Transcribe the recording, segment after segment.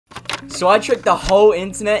So I tricked the whole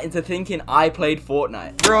internet into thinking I played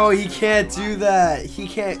Fortnite. Bro, he can't do that. He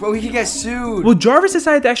can't. Bro, he can get sued. Well, Jarvis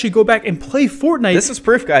decided to actually go back and play Fortnite. This is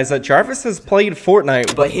proof, guys, that Jarvis has played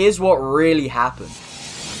Fortnite. But here's what really happened.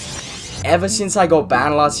 Ever since I got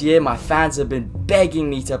banned last year, my fans have been begging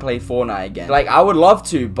me to play Fortnite again. Like, I would love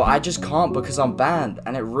to, but I just can't because I'm banned,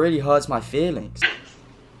 and it really hurts my feelings.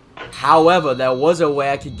 However, there was a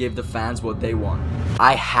way I could give the fans what they want.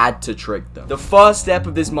 I had to trick them. The first step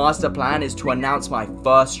of this master plan is to announce my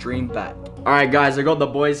first stream back. Alright guys, I got the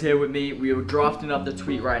boys here with me. We are drafting up the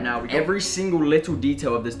tweet right now. Every single little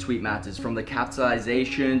detail of this tweet matters, from the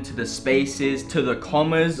capitalization to the spaces to the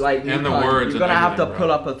commas. Like, and the words. You're gonna have to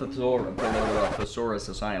pull up a thesaurus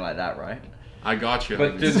or something like that, right? I got you.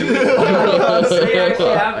 But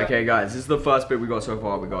okay guys, this is the first bit we got so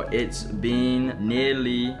far. We got, it's been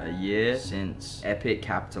nearly a year since Epic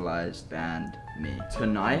capitalized banned me.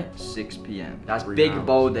 Tonight, 6 p.m. That's big,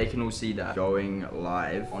 bold, they can all see that. Going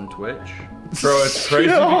live on Twitch. Bro, it's crazy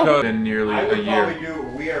because in nearly I a would year. probably do,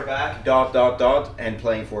 we are back, ... and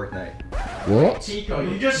playing Fortnite. What? Tico,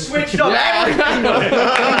 you just switched up everything.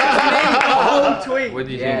 What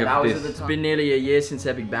do you think of this? It's been nearly a year since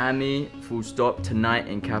Epic banned me. Full stop. Tonight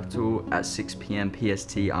in capital at 6 p.m.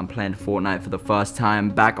 PST, I'm playing Fortnite for the first time.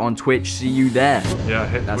 Back on Twitch. See you there. Yeah,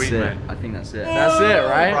 hit That's tweet, it. man. I think that's it. That's it,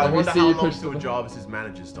 right? I wonder how long till Jarvis's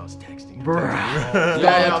manager starts texting. Bruh.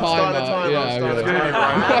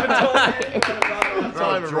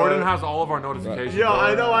 Jordan has all of our notifications. Yeah,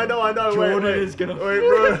 I know. Jordan wait. is gonna. Wait,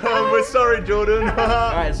 bro. We're sorry, Jordan.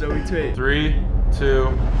 Alright, so we tweet. 3, 2,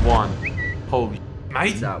 1. Holy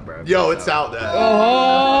mate. It's out, bro. Yo, it's out there.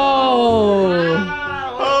 Oh!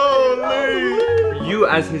 Holy! You,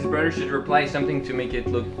 as his brother, should reply something to make it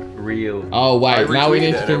look real. Oh wait, now we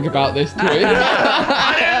need to think about this tweet.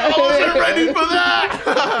 I wasn't ready for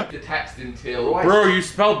that. The text until. Bro, you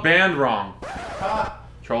spelled band wrong.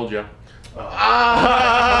 Trolled you.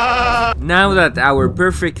 Now that our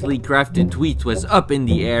perfectly crafted tweet was up in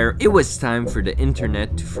the air, it was time for the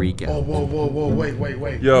internet to freak out. Whoa,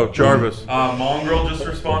 wait. Yo, Jarvis. Mongrel just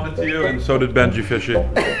responded to you, and so did Benji Fishy.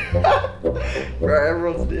 Bro,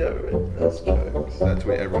 everyone's DMing. That's jokes. That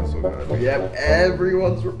tweet, everyone's talking about it. Yep,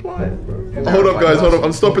 everyone's replying, bro. Hold up, guys, hold up.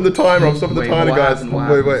 I'm stopping the timer. Wait, guys.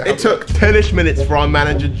 Wait. It took 10-ish minutes for our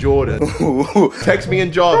manager, Jordan. Text me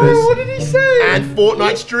and Jarvis. Bro, what did he say? And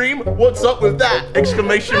Fortnite stream? What's up with that?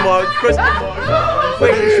 Exclamation mark, question mark.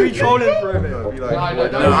 Wait, should we troll him for a minute?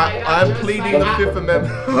 I'm pleading the Fifth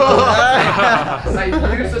Amendment. Say,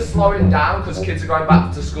 you used to slow it down because kids are going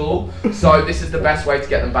back to school. So this is the best way to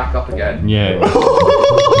get them back up again. Yeah.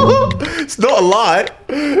 It's not a lie.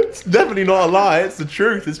 It's definitely not a lie. It's the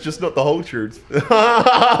truth. It's just not the whole truth.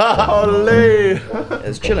 Holy.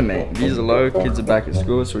 It's chilling, mate. Views are low, kids are back at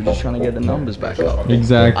school, so we're just trying to get the numbers back up.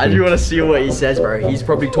 Exactly. I just want to see what he says, bro. He's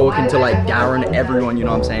probably talking to like Darren, everyone, you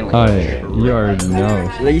know what I'm saying? Like, Oh yeah, you already know.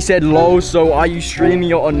 he said, "Lol, so are you streaming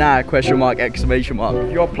it or not?" Question mark, exclamation mark.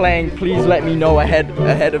 If you're playing, please let me know ahead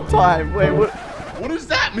of time. Wait, what? What does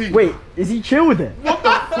that mean? Wait, is he chill with it? What the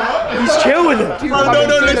fuck? He's chill with it. Bro,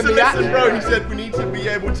 no, listen, bro. He said we need to be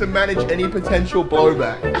able to manage any potential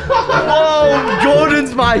blowback. Oh,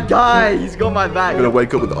 Jordan's my guy. He's got my back. I'm gonna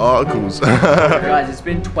wake up with articles. Guys, it's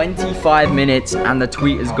been 25 minutes and the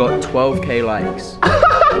tweet has got 12k likes.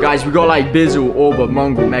 Guys, we got like Bizzle, Orba,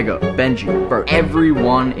 Mongrel, Mega, Benji. Bro,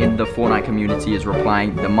 everyone in the Fortnite community is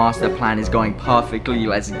replying. The master plan is going perfectly.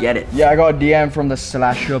 Let's get it. Yeah, I got a DM from the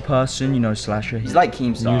Slasher person. You know Slasher. He's like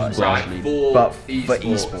Keemstar, essentially. But for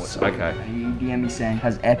esports. Okay. He DM me saying,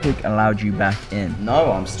 has Epic allowed you back in?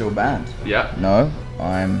 No, I'm still banned. Yeah. No,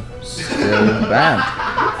 I'm still banned.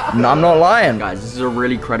 No, I'm not lying. Guys, this is a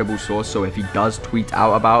really credible source, so if he does tweet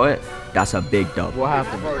out about it, that's a big dub. What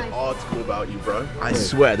happened? I wrote an article about you, bro. I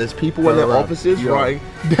swear, there's people in their offices writing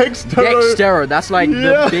Dextero. Dextero, that's like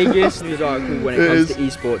the biggest news article when it comes to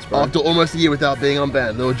esports, bro. After almost a year without being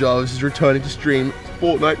unbanned, Lil Jarvis is returning to stream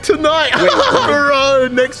Fortnite tonight. Bro,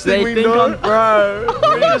 next thing we know. Bro,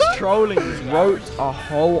 we're just trolling. Just wrote a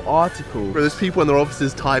whole article. Bro, there's people in their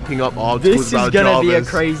offices typing up articles about This is gonna Jarvis, be a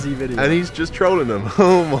crazy video. and he's just trolling them.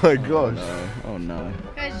 Oh my gosh. Oh no.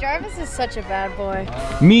 Guys, Jarvis is such a bad boy.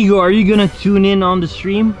 Migo, are you gonna tune in on the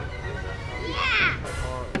stream?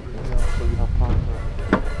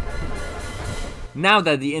 Now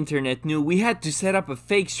that the internet knew, we had to set up a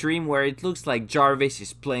fake stream where it looks like Jarvis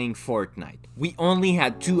is playing Fortnite. We only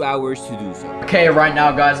had 2 hours to do so. Okay, right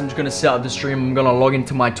now, guys, I'm just gonna set up the stream. I'm gonna log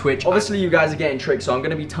into my Twitch. Obviously, you guys are getting tricked, so I'm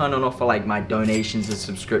gonna be turning off for like my donations and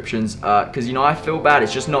subscriptions. Cause you know, I feel bad.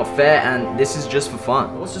 It's just not fair, and this is just for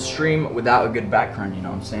fun. What's a stream without a good background? You know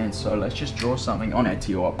what I'm saying? So let's just draw something on it,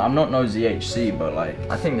 TeaWap. I'm not no ZHC, but like,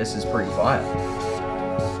 I think this is pretty fire.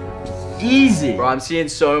 Easy. Bro, I'm seeing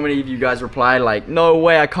so many of you guys reply like, no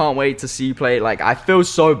way, I can't wait to see you play. Like, I feel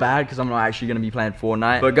so bad because I'm not actually going to be playing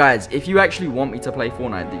Fortnite. But guys, if you actually want me to play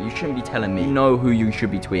Fortnite, then you shouldn't be telling me. You know who you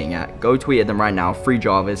should be tweeting at. Go tweet at them right now. Free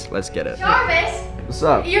Jarvis. Let's get it. Jarvis? What's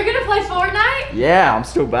up? You're gonna play Fortnite? Yeah, I'm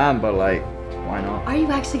still banned, but like, why not? Are you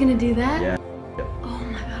actually gonna do that? Yeah. Oh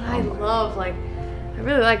my god, I love, like, I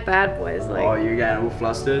really like bad boys. Like, Oh, you're getting all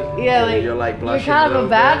flustered? yeah, like, you're like blushing. you're kind of a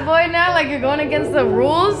bad boy now. Like, you're going against the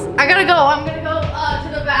rules. I gotta go. I'm gonna go to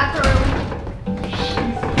the bathroom.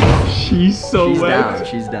 She's so She's wet. down.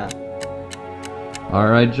 She's down. All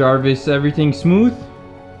right, Jarvis, everything smooth?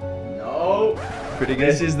 No. Pretty good.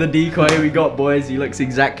 This is the decoy we got, boys. He looks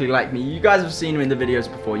exactly like me. You guys have seen him in the videos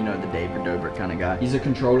before. You know, the David Dobrik kind of guy. He's a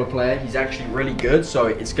controller player. He's actually really good, so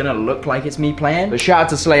it's gonna look like it's me playing. But shout out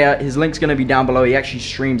to Slayer. His link's gonna be down below. He actually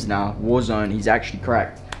streams now. Warzone. He's actually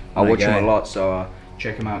cracked. I watch him a lot, so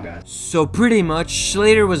check him out, guys. So pretty much,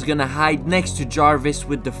 Slater was gonna hide next to Jarvis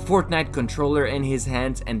with the Fortnite controller in his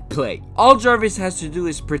hands and play. All Jarvis has to do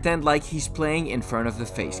is pretend like he's playing in front of the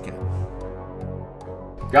face cam.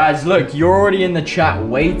 Guys, look, you're already in the chat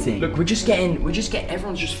waiting. Look, we're just getting,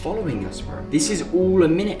 everyone's just following us, bro. This is all a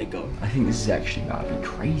minute ago. I think this is actually about to be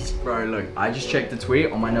crazy. Bro, look, I just checked the tweet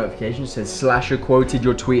on my notification. It says, Slasher quoted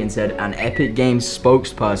your tweet and said, an Epic Games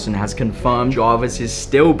spokesperson has confirmed Jarvis is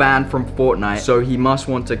still banned from Fortnite, so he must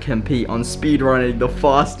want to compete on speedrunning the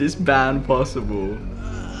fastest ban possible.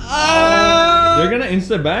 They're gonna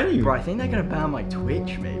insta-ban you. Bro, I think they're gonna ban my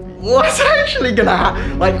Twitch, maybe. What's actually gonna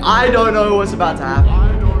happen? Like, I don't know what's about to happen.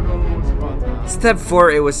 Step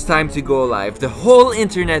 4, it was time to go live. The whole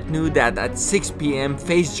internet knew that at 6 p.m.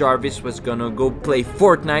 Face Jarvis was gonna go play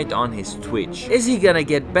Fortnite on his Twitch. Is he gonna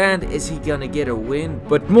get banned? Is he gonna get a win?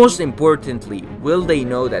 But most importantly, will they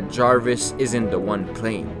know that Jarvis isn't the one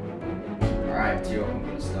playing? Alright, Tio, I'm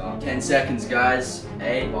gonna start. 10 seconds, guys.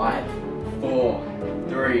 8, 5, 4,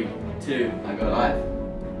 3, 2, I go live.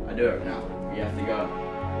 I do it now. We have to go.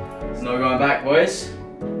 There's no going back, boys.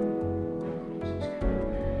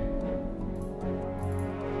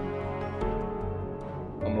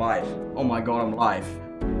 I'm live. Oh my god, I'm live.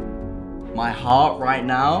 My heart right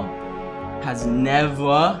now has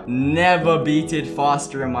never beated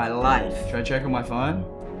faster in my life. Should I check on my phone?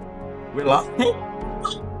 We're live.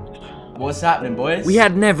 What's happening, boys? We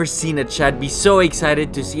had never seen a chat be so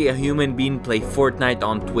excited to see a human being play Fortnite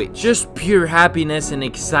on Twitch. Just pure happiness and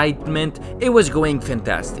excitement. It was going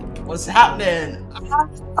fantastic. What's happening?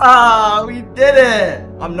 Ah, we did it!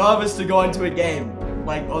 I'm nervous to go into a game,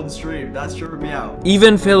 like on stream. That's tripping me out.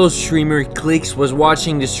 Even fellow streamer Clicks was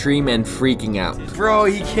watching the stream and freaking out. Bro,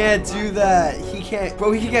 he can't do that. He can't.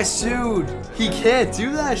 Bro, he can get sued. He can't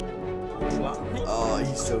do that. Oh,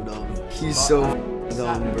 he's so dumb. He's so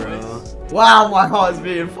dumb, bro. Wow, my heart's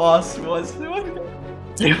beating fast.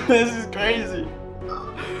 Dude, this is crazy.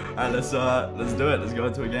 Alright, let's do it. Let's go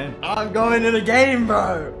into a game. I'm going in a game,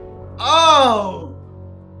 bro. Oh!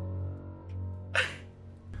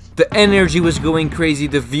 The energy was going crazy,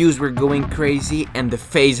 the views were going crazy, and the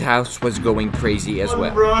FaZe house was going crazy as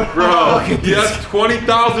well. Bro, he has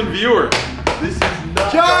 20,000 viewers. This is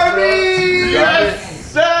nuts. Jarvis!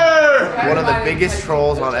 Yes, sir! One of the biggest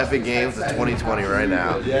trolls on Epic Games of 2020 right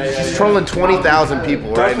now. He's trolling 20,000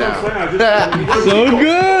 people right now. So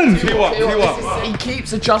good! TeaWap. He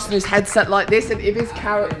keeps adjusting his headset like this, and if his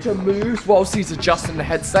character moves whilst he's adjusting the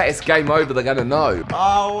headset, it's game over. They're gonna know.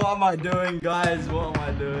 Oh, what am I doing, guys? What am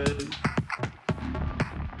I doing?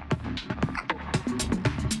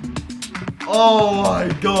 Oh my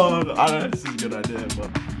god. I don't know if this is a good idea, but...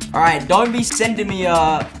 Alright, don't be sending me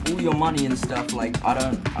all your money and stuff. Like, I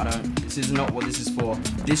don't. This is not what this is for.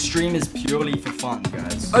 This stream is purely for fun,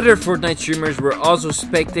 guys. Other Fortnite streamers were also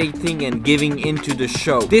spectating and giving into the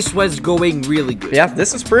show. This was going really good. Yeah,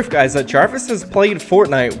 this is proof, guys, that Jarvis has played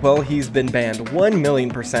Fortnite while he's been banned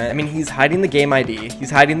 1,000,000%. I mean, he's hiding the game ID,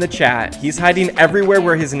 he's hiding the chat, he's hiding everywhere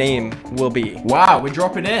where his name will be. Wow, we're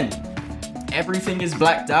dropping in. Everything is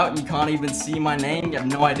blacked out. You can't even see my name. You have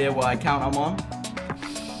no idea what account I'm on.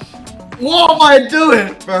 What am I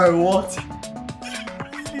doing? Bro, what?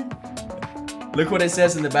 Look what it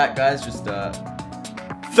says in the back, guys. Just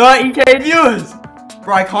 30k viewers.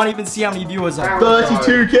 Bro, I can't even see how many viewers I have.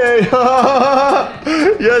 32k.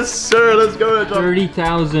 Yes, sir. Let's go.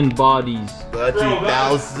 30,000 bodies.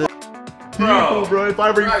 30,000. beautiful, bro. If I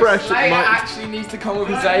refresh, Slayer it might... actually needs to come with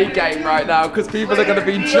his A game right now because people are going to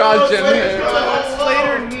be judging him.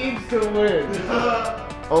 Slater needs to win.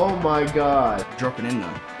 Oh my god. Dropping in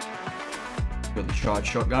though. Got the charged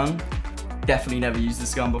shotgun. Definitely never used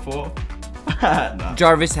this gun before. No.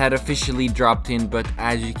 Jarvis had officially dropped in, but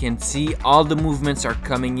as you can see, all the movements are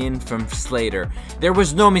coming in from Slater. There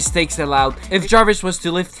was no mistakes allowed. If Jarvis was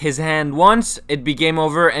to lift his hand once, it'd be game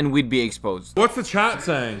over and we'd be exposed. What's the chat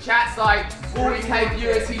saying? Chat's like, 40k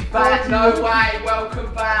viewers, he's back. No way,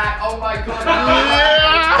 welcome back. Oh my god.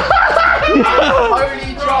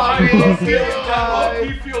 Holy Jarvis.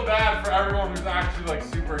 You feel bad for everyone who's actually like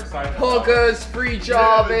super excited. Poggers, free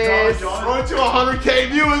Jarvis. We're to 100k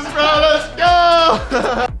viewers, bro. Let's go.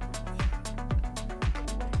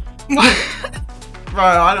 Bro,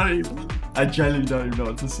 I genuinely don't even know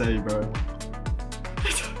what to say, bro.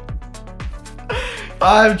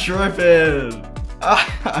 I'm tripping.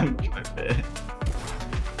 I'm tripping.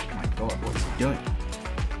 Oh my god, what's he doing?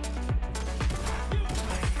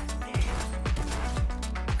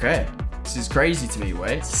 Okay. This is crazy to me,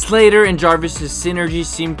 wait. Slater and Jarvis's synergy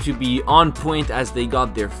seemed to be on point as they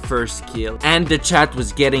got their first kill. And the chat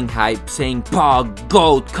was getting hype, saying, Pog,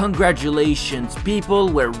 GOAT, congratulations. People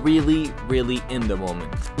were really, really in the moment.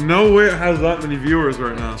 No way it has that many viewers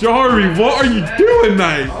right now. Jari, what are you doing,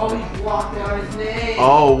 mate? Oh, he blocked out his name.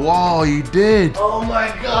 Oh, wow, you did. Oh my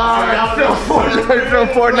god. From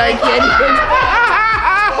Fortnite canyon.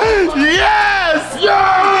 Yes!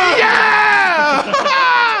 Yeah! Yeah!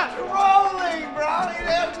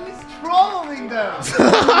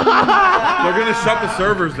 They're gonna shut the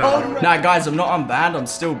servers down. Nah, guys, I'm not unbanned. I'm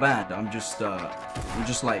still banned. I'm just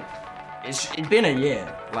like, it's been a year.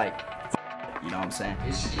 Like, you know what I'm saying?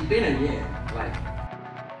 It's been a year. Like,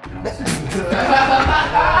 you know what I'm saying?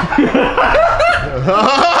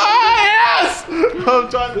 Yes! I'm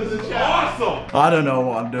trying to do Awesome! I don't know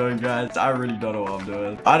what I'm doing, guys. I really don't know what I'm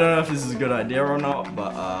doing. I don't know if this is a good idea or not,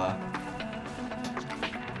 but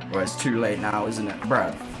well, it's too late now, isn't it,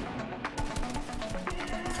 bruh?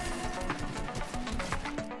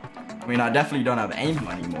 I mean, I definitely don't have aim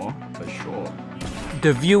anymore, for sure.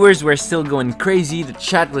 The viewers were still going crazy, the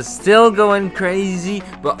chat was still going crazy,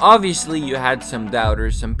 but obviously you had some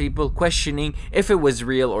doubters, some people questioning if it was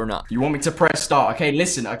real or not. You want me to press start? Okay,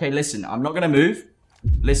 listen, I'm not gonna move.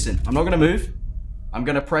 Listen, I'm not gonna move. I'm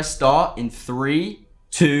gonna press start in 3,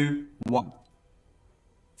 2, 1.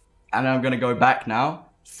 And I'm gonna go back now.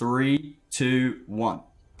 3, 2, 1.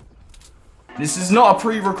 This is not a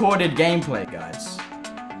pre-recorded gameplay, guys.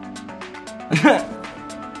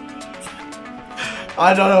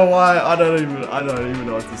 I don't know why. I don't even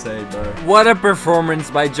know what to say, bro. What a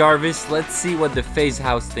performance by Jarvis. Let's see what the FaZe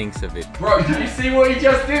house thinks of it. Bro, did you see what he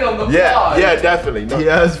just did on the fly? Yeah, definitely. He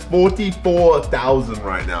has 44,000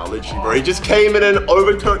 right now, literally, bro. He just came in and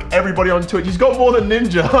overtook everybody on Twitch. He's got more than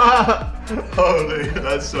Ninja. Holy,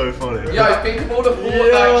 that's so funny. Yo, think of all the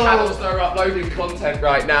Fortnite channels that are uploading content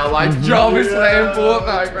right now, like Jarvis playing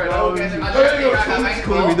Fortnite right now.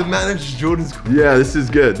 Calling me the manager, Jordan's. Yeah, this is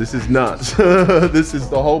good. This is nuts. This is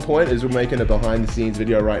the whole point. Is we're making a behind-the-scenes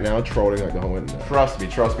video right now, trolling like the whole internet. Trust me.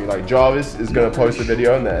 Like Jarvis is gonna post a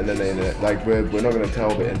video and then the internet. Like we're not gonna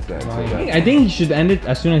tell the internet. I think he should end it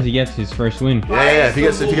as soon as he gets his first win. Yeah. If he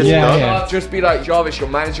gets it done. Just be like, Jarvis, your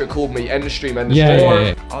manager called me. End the stream. End the stream.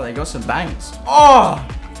 Yeah. Oh, they got some bangers. Oh,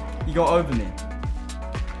 he got over me.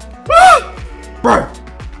 Bro,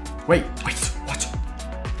 wait, what?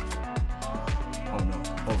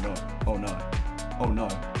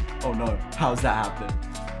 Oh no, how's that happen?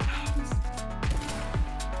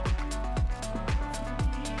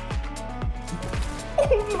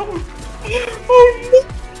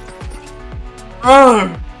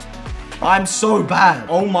 Oh, I'm so bad.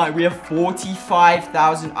 Oh my, we have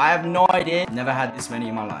 45,000. I have no idea. Never had this many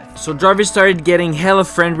in my life. So Jarvis started getting hella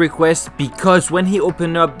friend requests because when he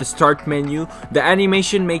opened up the start menu, the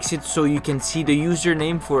animation makes it so you can see the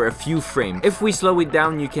username for a few frames. If we slow it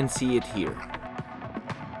down, you can see it here.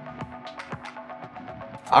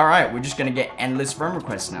 Alright, we're just gonna get endless friend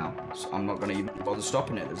requests now. So I'm not gonna even bother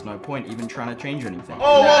stopping it. There's no point even trying to change anything.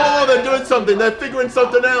 Oh, they're doing something. They're figuring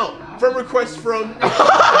something out. Friend requests from...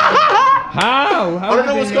 How? I don't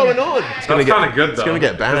know what's going on. It's kind of good though. It's gonna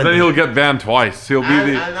get banned. Then he'll get banned twice. He'll be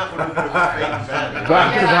the... That's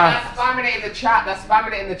spamming it in the chat. That's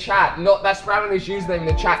spamming it in the chat. That's spamming his username in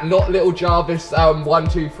the chat. Not little Jarvis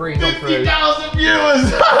 123. 50,000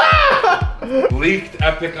 viewers. Leaked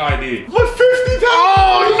Epic ID. What 50,000?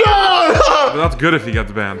 Oh no! But that's good if he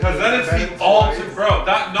gets banned. Because then it's the ultimate, bro.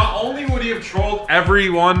 That not only would he have trolled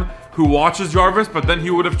everyone who watches Jarvis, but then he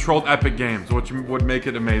would have trolled Epic Games, which would make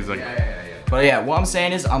it amazing. Yeah. But yeah, what I'm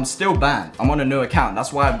saying is I'm still banned. I'm on a new account.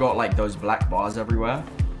 That's why I've got like those black bars everywhere.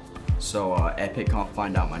 So Epic can't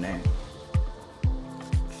find out my name.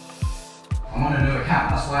 I'm on a new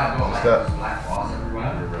account. That's why I've got like those black bars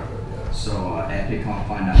everywhere. So Epic can't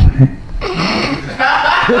find out my name.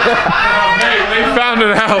 Mate, they found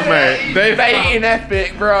it out, mate. They Baiting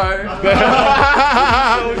Epic, bro.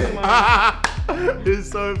 It's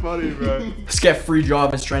so funny, bro. Let's get free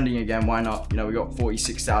Jarvis trending again. Why not? You know, we got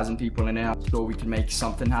 46,000 people in here. I'm sure we can make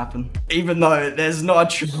something happen. Even though there's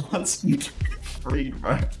not a chance free,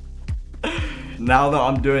 bro. Now that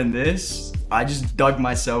I'm doing this, I just dug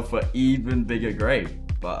myself an even bigger grave.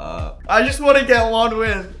 But I just want to get one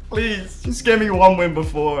win. Please, just give me one win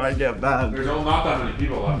before I get banned. There's not that many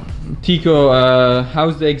people left. Tico,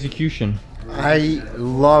 how's the execution? I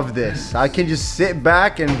love this. I can just sit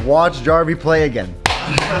back and watch Jarvis play again.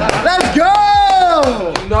 Let's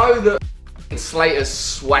go! No, the Slater's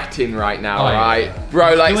sweating right now, right?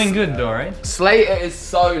 Bro, like Doing good though, right? Slater is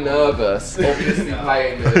so nervous, obviously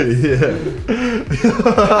playing this. Yeah.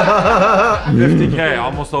 50K,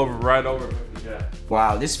 almost over, right over 50K.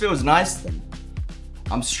 Wow, this feels nice then.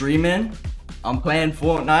 I'm streaming. I'm playing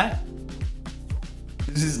Fortnite.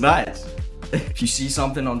 This is nice. If you see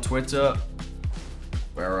something on Twitter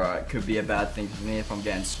where it could be a bad thing for me if I'm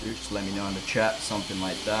getting spooked, just let me know in the chat, something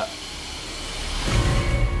like that.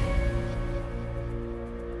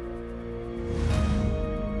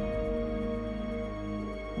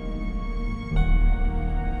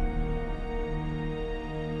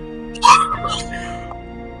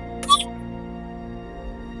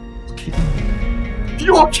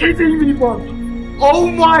 You're kidding me, bro! Oh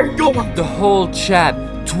my god! The whole chat,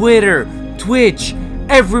 Twitter, Twitch,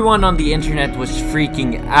 everyone on the internet was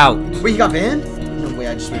freaking out. Wait, he got banned? No way,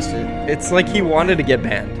 I just missed it. It's like he wanted to get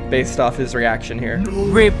banned based off his reaction here.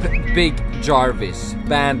 Rip Big Jarvis,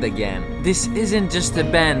 banned again. This isn't just a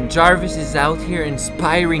ban, Jarvis is out here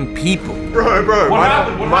inspiring people. Bro, What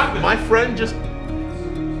happened? What happened? My friend just...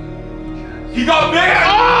 He got banned!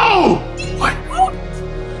 Oh! What?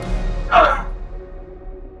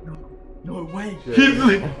 No way.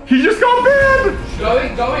 He just got banned!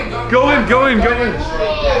 Going.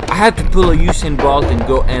 I had to pull a Usain Bolt and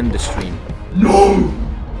go end the stream. No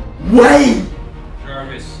way!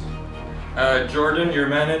 Jarvis, Jordan, your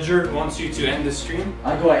manager, wants you to end the stream.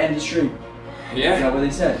 I gotta end the stream. Is Yeah? that what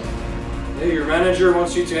they said? Yeah, your manager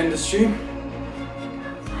wants you to end the stream.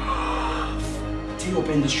 TeaWap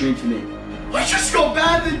end the stream for me. I just got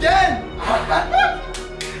banned again! How's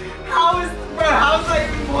that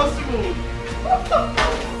even possible?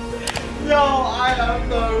 Yo, I have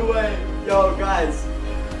no way. Yo, guys.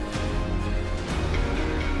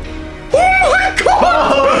 Oh my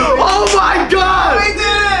god! Oh my god! We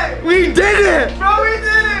did it! We did it! Bro, we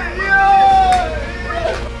did it! Yo!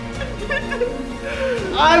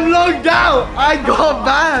 I'm logged out! I got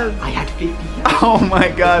banned! I had 50. Oh my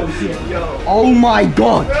god. Yo. Oh my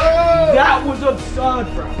god! That was absurd,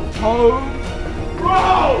 bro.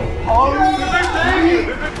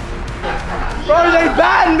 Bro, they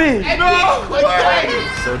banned me! No!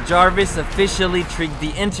 So Jarvis officially tricked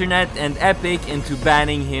the internet and Epic into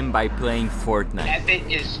banning him by playing Fortnite. Epic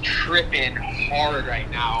is tripping hard right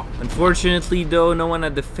now. Unfortunately though, no one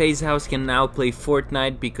at the FaZe house can now play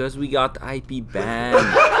Fortnite because we got IP banned.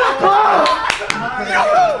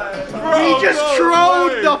 He just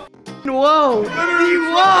trolled the world! He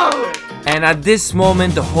won! And at this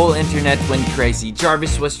moment, the whole internet went crazy.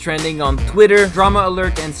 Jarvis was trending on Twitter, Drama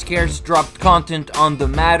Alert and Scares dropped content on the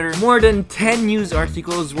matter. More than 10 news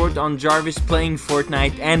articles wrote on Jarvis playing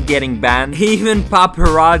Fortnite and getting banned. Even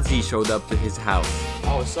paparazzi showed up to his house.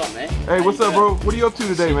 Oh, what's up, man? Hey, what's up, bro? What are you up to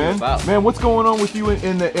today, man? Man, what's going on with you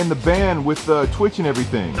in the band with Twitch and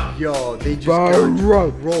everything? Yo, they just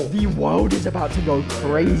Bro, the world is about to go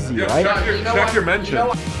crazy, right? Check your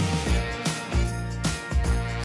mentions.